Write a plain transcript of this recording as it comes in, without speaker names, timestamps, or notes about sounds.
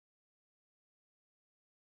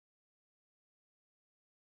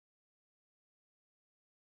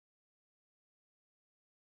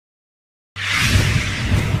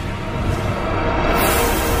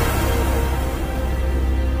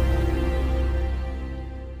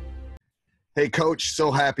Hey, Coach,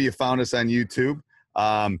 so happy you found us on YouTube.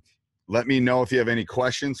 Let me know if you have any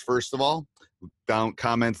questions, first of all.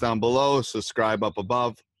 Comments down below, subscribe up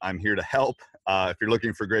above. I'm here to help. If you're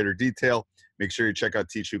looking for greater detail, make sure you check out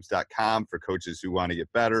teachhoops.com for coaches who want to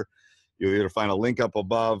get better. You'll either find a link up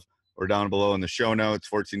above or down below in the show notes,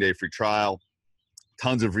 14-day free trial.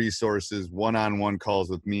 Tons of resources, one-on-one calls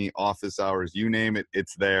with me, office hours, you name it,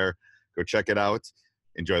 it's there. Go check it out.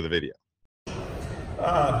 Enjoy the video.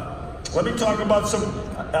 Let me talk about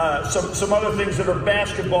some other things that are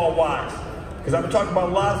basketball-wise, because I'm talking about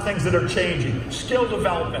a lot of things that are changing. Skill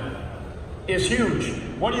development is huge.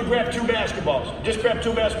 Why don't you grab 2 basketballs? Just grab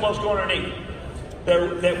 2 basketballs, go underneath.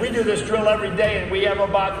 We do this drill every day, and we have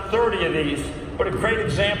about 30 of these, but a great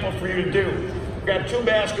example for you to do. Grab 2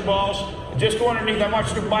 basketballs, just go underneath. I want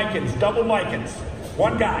you to do Micans, double Micans.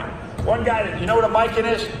 One guy, you know what a Mican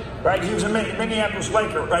is? Right, he was a Minneapolis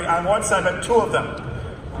Laker, right, on one side, but 2 of them.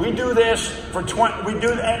 We do this for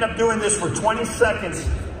end up doing this for 20 seconds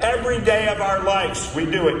every day of our lives. We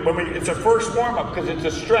do it. It's a first warm-up because it's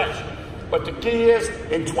a stretch. But the key is,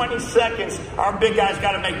 in 20 seconds, our big guy's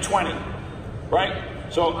got to make 20, right?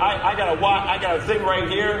 So I got a thing right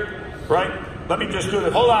here, right? Let me just do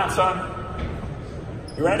this. Hold on, son.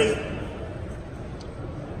 You ready?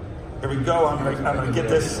 Here we go. I'm gonna get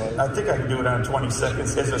this. I think I can do it on 20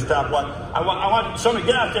 seconds. There's a stopwatch. I want somebody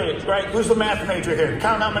get out there, right? Who's the math major here?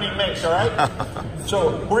 Count how many he makes, all right?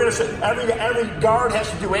 So we're gonna say every guard has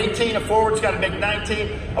to do 18. A forward's got to make 19.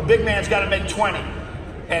 A big man's got to make 20.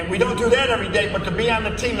 And we don't do that every day, but to be on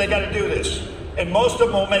the team, they got to do this. And most of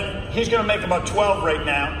them will make. He's gonna make about 12 right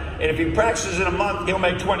now. And if he practices in a month, he'll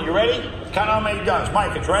make 20. You ready? Count how many he does.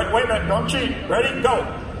 Mike, it's right. Wait a minute. Don't cheat. Ready?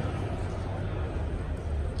 Go.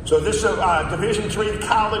 So this is a Division III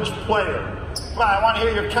college player. Come on, I want to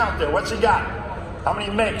hear your count there. What's he got? How many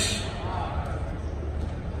he makes?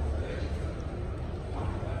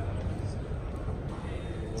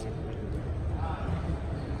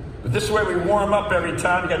 But this is where we warm up every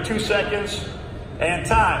time. You got 2 seconds and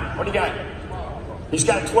time. What do you got? He's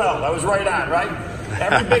got 12. I was right on, right?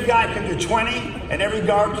 Every big guy can do 20, and every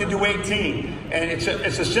guard can do 18. And it's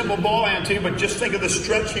a simple ball hand to you, but just think of the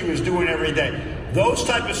stretch he was doing every day. Those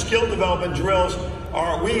type of skill development drills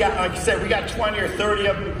like I said, we got 20 or 30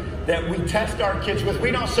 of them that we test our kids with.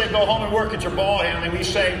 We don't say go home and work at your ball handling. We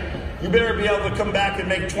say you better be able to come back and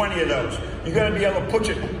make 20 of those. You got to be able to put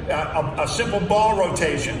a simple ball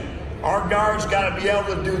rotation. Our guards got to be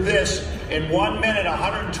able to do this in 1 minute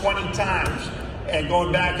 120 times and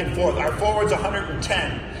going back and forth. Our forwards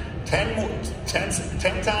 110. 10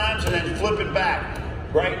 times and then flip it back,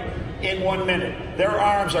 right, in 1 minute. Their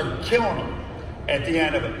arms are killing them at the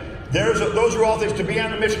end of it. Those are all things. To be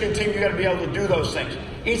on the Michigan team, you got to be able to do those things.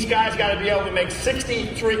 Each guy's got to be able to make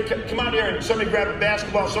 63. Come out here and somebody grab a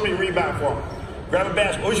basketball, somebody rebound for him. Grab a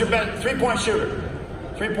basketball. Who's your best 3-point shooter?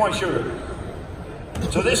 3-point shooter.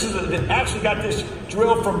 So this is actually got this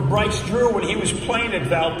drill from Bryce Drew when he was playing at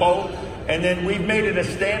Valpo. And then we've made it a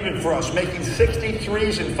standard for us, making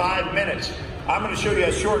 63s in 5 minutes. I'm going to show you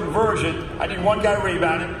a shortened version. I need one guy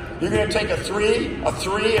rebounding. You're going to take a 3,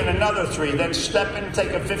 and another 3. Then step in and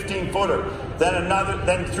take a 15-footer.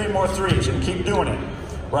 Then 3 more 3s, and keep doing it.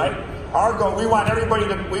 Right? Our goal, we want everybody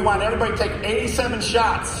to take 87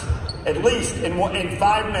 shots at least in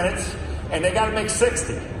 5 minutes, and they got to make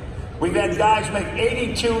 60. We've had guys make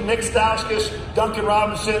 82. Nick Stauskas, Duncan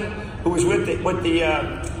Robinson, who was with Nick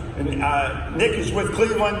is with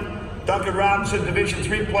Cleveland. Duncan Robinson, Division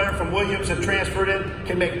III player from Williams that transferred in,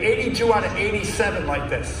 can make 82 out of 87 like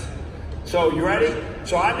this. So you ready?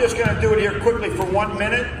 So I'm just going to do it here quickly for 1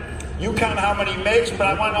 minute. You count how many he makes, but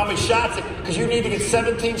I want to know how many shots, because you need to get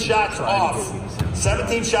 17 shots off.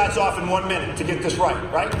 17 shots off in 1 minute to get this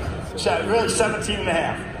right? So really 17 and a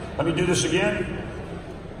half. Let me do this again.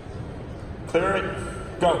 Clear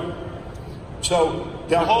it. Go. So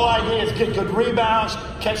the whole idea is get good rebounds,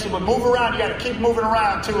 catch them, but move around. You got to keep moving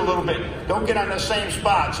around too a little bit. Don't get on the same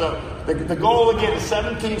spot. So the goal again is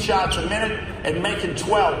 17 shots a minute, and making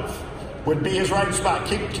 12 would be his right spot.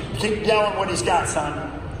 Keep yelling what he's got,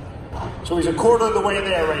 son. So he's a quarter of the way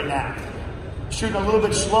there right now. Shooting a little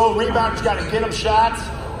bit slow. Rebound, he's got to get him shots.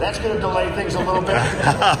 That's going to delay things a little bit.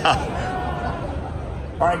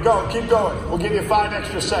 All right, go. Keep going. We'll give you 5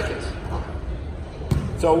 extra seconds.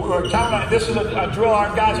 So we're counting on, this is a drill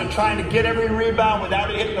our guys are trying to get every rebound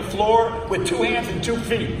without it hitting the floor with 2 hands and 2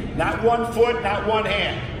 feet. Not 1 foot, not 1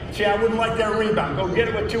 hand. See, I wouldn't like that rebound. Go get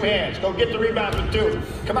it with 2 hands. Go get the rebounds with 2.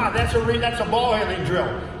 Come on, that's a ball handling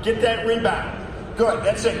drill. Get that rebound. Good,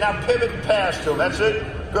 that's it. Now pivot and pass to him. That's it.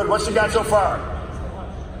 Good, what's he got so far?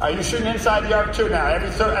 Are you shooting inside the arc too now?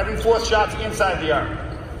 Every 4th shot's inside the arc.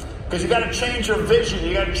 Because you got to change your vision.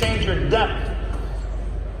 You got to change your depth.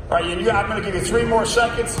 All right, I'm going to give you 3 more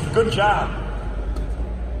seconds. Good job.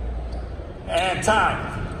 And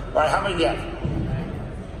time. All right, how many do you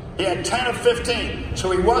have? He had 10 of 15.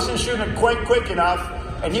 So he wasn't shooting it quite quick enough,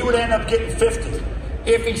 and he would end up getting 50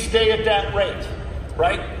 if he stayed at that rate,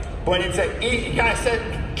 right? But it's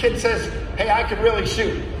kid says, hey, I can really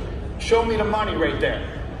shoot. Show me the money right there.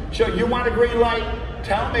 So you want a green light?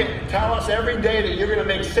 Tell us every day that you're going to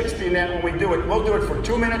make 60 in that when we do it. We'll do it for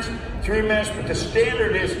 2 minutes, 3 minutes, but the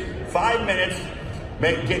standard is 5 minutes.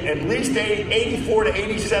 Get at least 84 to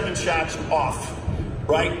 87 shots off,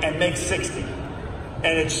 right? And make 60.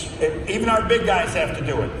 And even our big guys have to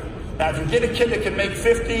do it. Now, if you get a kid that can make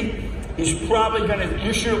 50, he's probably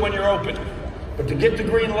you shoot it when you're open. But to get the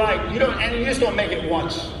green light, you just don't make it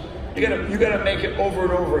once. You gotta make it over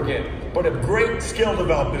and over again. But a great skill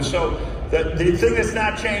development. So the thing that's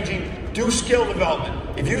not changing, do skill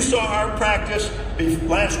development. If you saw our practice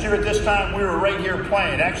last year at this time, we were right here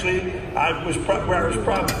playing. Actually, I was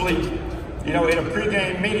probably, in a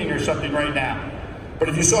pregame meeting or something right now. But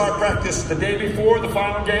if you saw our practice the day before the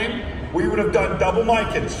final game, we would have done double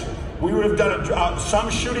Micans. We would have done some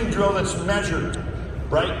shooting drill that's measured,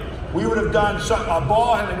 right? We would have done a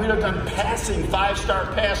ball handling. We would have done passing,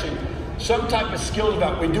 5-star passing, some type of skill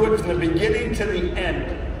development. We do it from the beginning to the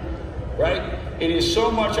end, right? It is so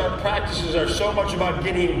much, our practices are so much about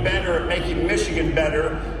getting better at making Michigan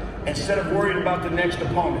better instead of worrying about the next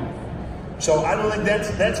opponent. So I don't think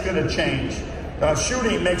that's going to change.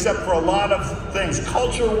 Shooting makes up for a lot of things.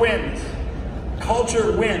 Culture wins.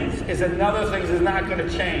 Culture wins is another thing that's not going to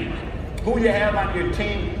change. Who you have on your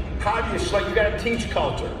team, how do you select? You got to teach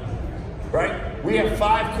culture, right? We have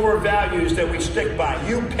 5 core values that we stick by.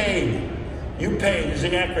 You paid is the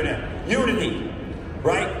acronym. Unity,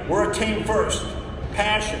 right? We're a team first.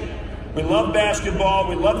 Passion. We love basketball.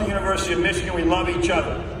 We love the University of Michigan. We love each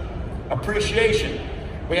other. Appreciation.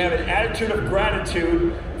 We have an attitude of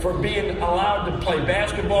gratitude for being allowed to play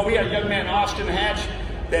basketball. We had a young man, Austin Hatch,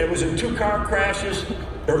 that was in 2 car crashes.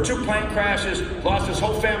 There were 2 plane crashes, lost his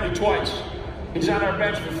whole family twice. He's on our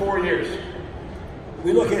bench for 4 years.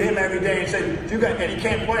 We look at him every day and say, and he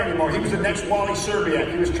can't play anymore. He was the next Wally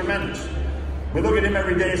Serbiak. He was tremendous. We look at him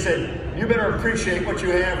every day and say, you better appreciate what you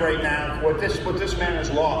have right now, what this man has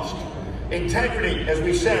lost. Integrity, as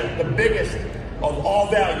we said, the biggest of all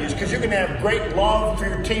values, because you can have great love for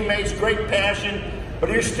your teammates, great passion, but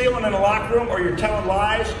if you're stealing in the locker room or you're telling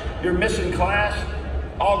lies, you're missing class,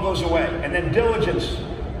 all goes away. And then diligence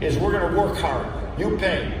is we're going to work hard. You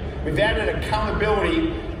pay. We've added accountability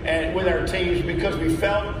with our teams because we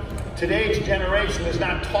felt today's generation does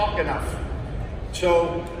not talk enough.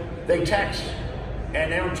 So they text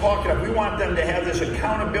and they don't talk enough. We want them to have this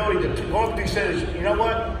accountability to go up and say, you know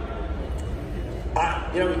what?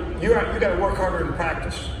 You got to work harder in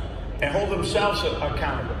practice and hold themselves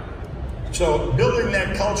accountable. So building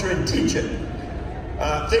that culture and teach it.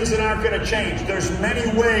 Things that aren't going to change. There's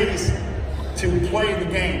many ways to play the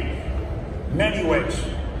game. Many ways.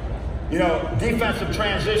 Defensive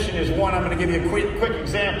transition is one. I'm going to give you a quick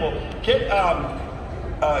example. Get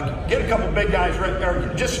a couple big guys,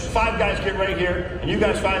 or just 5 guys get right here, and you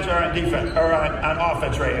guys 5 are on defense or on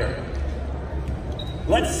offense right here.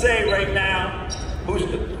 Let's say right now, all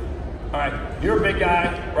right, you're a big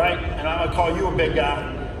guy, right? And I'm going to call you a big guy,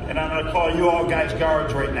 and I'm going to call you all guys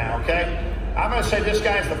guards right now, okay? I'm going to say this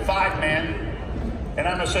guy's the 5-man, and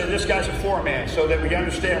I'm going to say this guy's a 4-man, so that we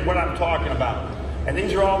understand what I'm talking about. And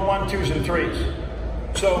these are all 1, 2s, and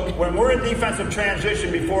 3s. So when we're in defensive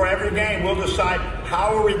transition before every game, we'll decide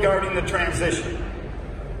how are we guarding the transition,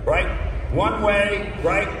 right? One way,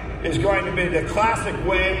 right, is going to be the classic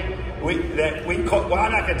way that we call, well,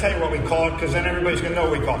 I'm not going to tell you what we call it because then everybody's going to know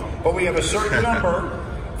what we call it. But we have a certain number.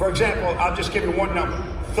 For example, I'll just give you one number.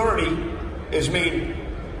 30 is mean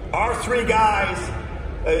our 3 guys,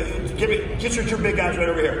 get your 2 big guys right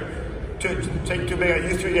over here. Take 2 big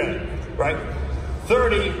guys, you 3 guys, right?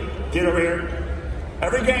 30, get over here.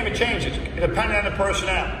 Every game it changes, depending on the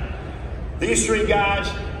personnel. These 3 guys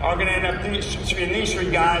are going to end up these 3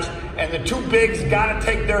 guys, and the 2 bigs got to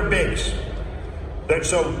take their bigs.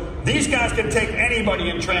 So these guys can take anybody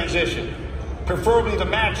in transition, preferably the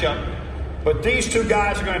matchup, but these 2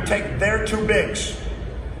 guys are going to take their 2 bigs.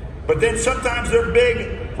 But then sometimes they're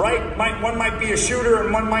big, right? One might be a shooter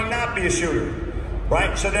and one might not be a shooter,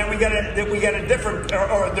 right? So then we get a different,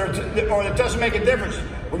 or it doesn't make a difference.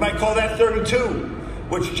 We might call that 32,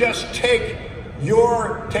 which just take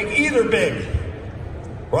either big,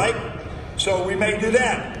 right? So we may do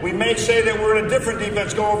that. We may say that we're in a different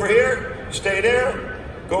defense. Go over here, stay there.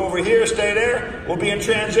 Go over here, stay there. We'll be in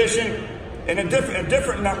transition. in a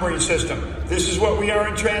different numbering system. This is what we are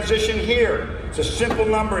in transition here. It's a simple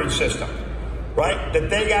numbering system, right? That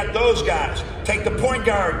they got those guys. Take the point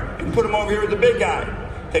guard and put him over here with the big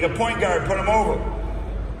guy. Take a point guard, put him over,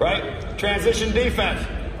 right? Transition defense.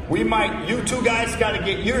 You two guys got to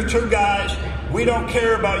get your two guys. We don't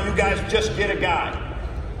care about you guys, just get a guy.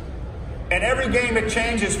 And every game it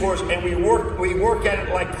changes for us, and we work at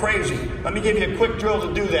it like crazy. Let me give you a quick drill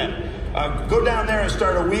to do that. Go down there and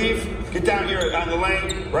start a weave. Get down here on the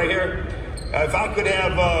lane, right here. If I could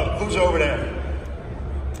have, who's over there?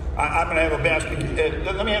 I'm going to have a basket.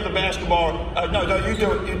 Let me have the basketball. No, you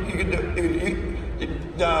do it. You can do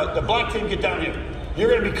it. The black team, get down here. You're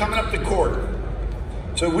going to be coming up the court.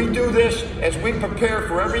 So we do this as we prepare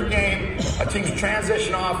for every game, a team's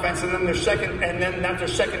transition offense, and then not their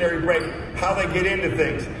secondary break, how they get into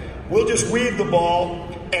things. We'll just weave the ball,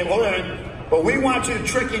 but we want you to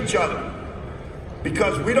trick each other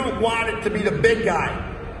because we don't want it to be the big guy.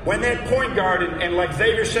 When that point guard and like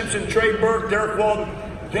Xavier Simpson, Trey Burke, Derek Walton,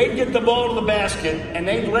 they get the ball to the basket and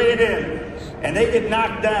they lay it in and they get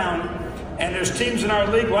knocked down, and there's teams in our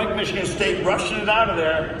league like Michigan State rushing it out of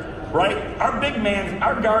there. Right? Our big man,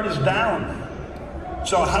 our guard is down.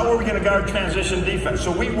 So how are we going to guard transition defense?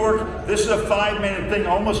 So we work, this is a 5-minute thing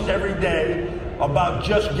almost every day about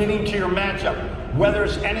just getting to your matchup, whether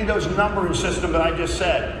it's any of those numbering systems that I just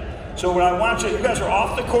said. So what I want you guys are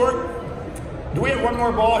off the court. Do we have one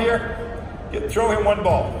more ball here? Throw him one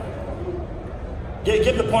ball.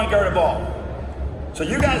 Give the point guard a ball. So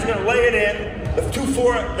you guys are going to lay it in. The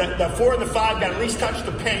 4 and the 5 got to at least touch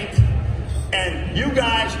the paint. And you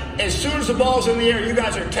guys, as soon as the ball's in the air, you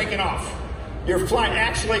guys are taking off. You're flying.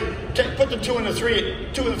 Actually, put the 2 and the 3.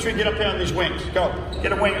 2 and the 3, get up there on these wings. Go.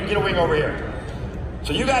 Get a wing over here.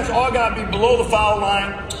 So you guys all got to be below the foul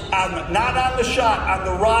line, not on the shot, on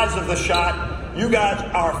the rise of the shot. You guys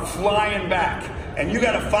are flying back. And you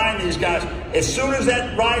got to find these guys. As soon as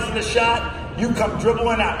that rise of the shot, you come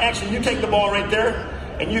dribbling out. Actually, you take the ball right there,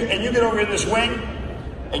 and you get over in this wing,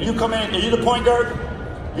 and you come in. Are you the point guard?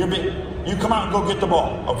 You come out and go get the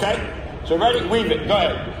ball, okay? So ready? Weave it. Go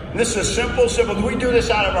ahead. And this is simple. We do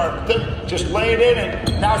this out of our thing. Just lay it in,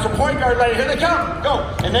 and now it's the point guard later. Here they come. Go.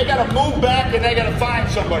 And they got to move back, and they got to find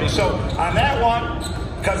somebody. So on that one,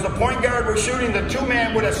 because the point guard we're shooting, the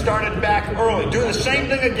 2-man would have started back early. Do the same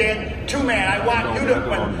thing again. 2-man. I want you to,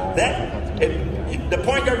 the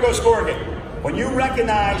point guard goes score again. When you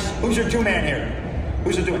recognize, who's your 2-man here?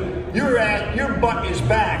 Who's the 2-man? Your butt is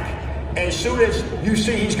back. As soon as you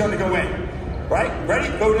see he's going to go in, right? Ready?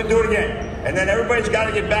 Go to do it again. And then everybody's got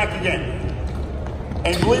to get back again.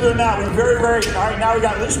 And believe it or not, we all right, now we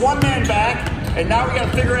got at least 1 man back, and now we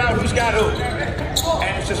got to figure out who's got who.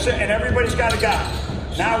 And everybody's got a guy.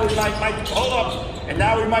 Now we might hold up, and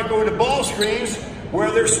now we might go into ball screens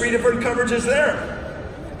where there's 3 different coverages there.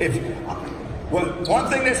 One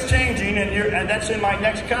thing that's changing, and that's in my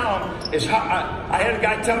next column, is how I had a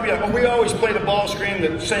guy tell me, we always play the ball screen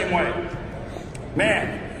the same way.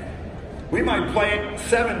 Man, we might play it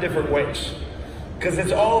 7 different ways because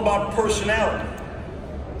it's all about personnel.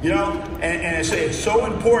 You know, and I say it's so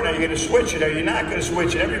important. Are you going to switch it? Are you not going to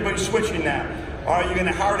switch it? Everybody's switching now. Are you going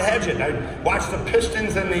to hard hedge it? I watched the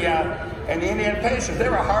Pistons and the Indiana Pacers. They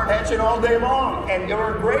were hard hedging all day long, and they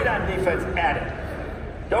were great on defense at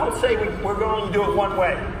it. Don't say we're going to do it one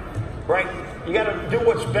way, right? You got to do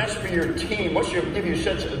what's best for your team. Give you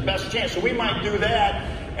such the best chance. So we might do that,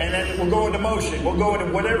 and then we'll go into motion. We'll go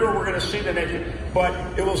into whatever we're going to see the next. But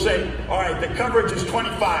it will say, all right, the coverage is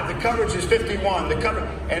 25, the coverage is 51,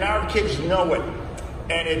 and our kids know it.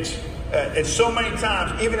 And it's so many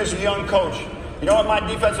times, even as a young coach. You know what my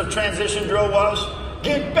defensive transition drill was?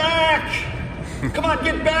 Get back! Come on,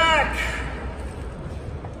 get back!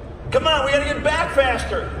 Come on, we got to get back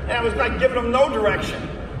faster. And I was like giving them no direction.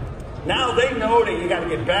 Now they know that you got to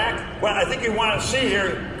get back. Well, I think you want to see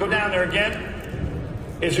here, go down there again,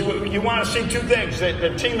 is you want to see 2 things.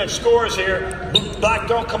 The team that scores here, black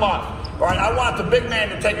don't come off. All right, I want the big man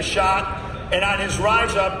to take a shot, and on his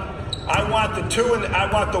rise up, I want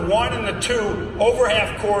the 1 and the 2 over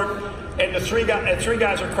half court, and the 3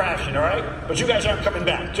 guys are crashing, all right? But you guys aren't coming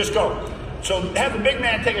back. Just go. So have the big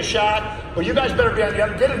man take a shot, but you guys better be on the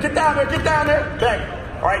other. Get down there. Okay.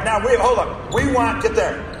 All right, now hold up.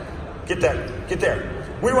 Get there.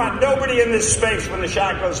 We want nobody in this space when the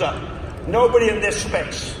shot goes up. Nobody in this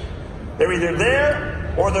space. They're either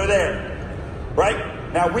there or they're there,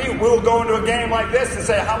 right? Now we'll go into a game like this and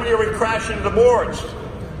say, how many are we crashing to the boards?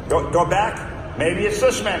 Go back. Maybe it's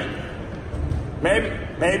this many. Maybe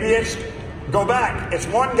it's go back. It's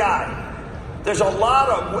 1 guy. There's a lot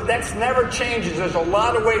of, that never changes. There's a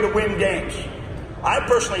lot of way to win games. I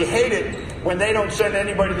personally hate it when they don't send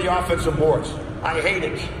anybody to the offensive boards. I hate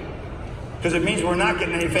it because it means we're not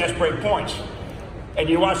getting any fast break points. And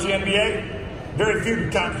you watch the NBA, very few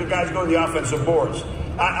times the guys go to the offensive boards.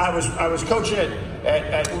 I was coaching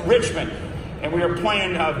at Richmond, and we were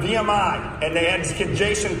playing VMI, and they had this kid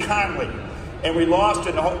Jason Conley, and we lost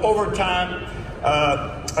in overtime,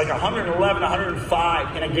 like 111,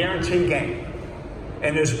 105 in a guarantee game.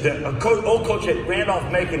 And there's old coach at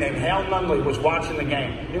Randolph-Macon named Hal Nunley was watching the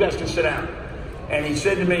game. You guys can sit down. And he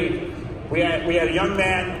said to me, we had a young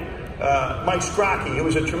man, Mike Scrocky, who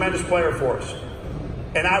was a tremendous player for us.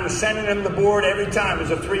 And I was sending him the board every time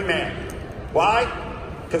as a 3-man. Why?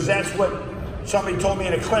 Because that's what somebody told me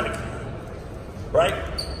in a clinic, right?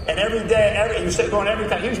 And every day, he said going every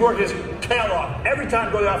time. He was working his tail off. Every time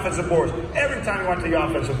he go to the offensive boards. Every time he went to the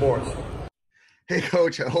offensive boards. Hey,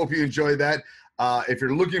 Coach, I hope you enjoyed that. If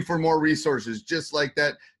you're looking for more resources just like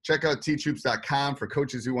that, check out teachhoops.com for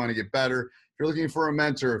coaches who want to get better. If you're looking for a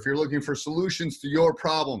mentor, if you're looking for solutions to your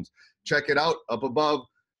problems, check it out up above,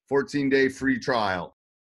 14-day free trial.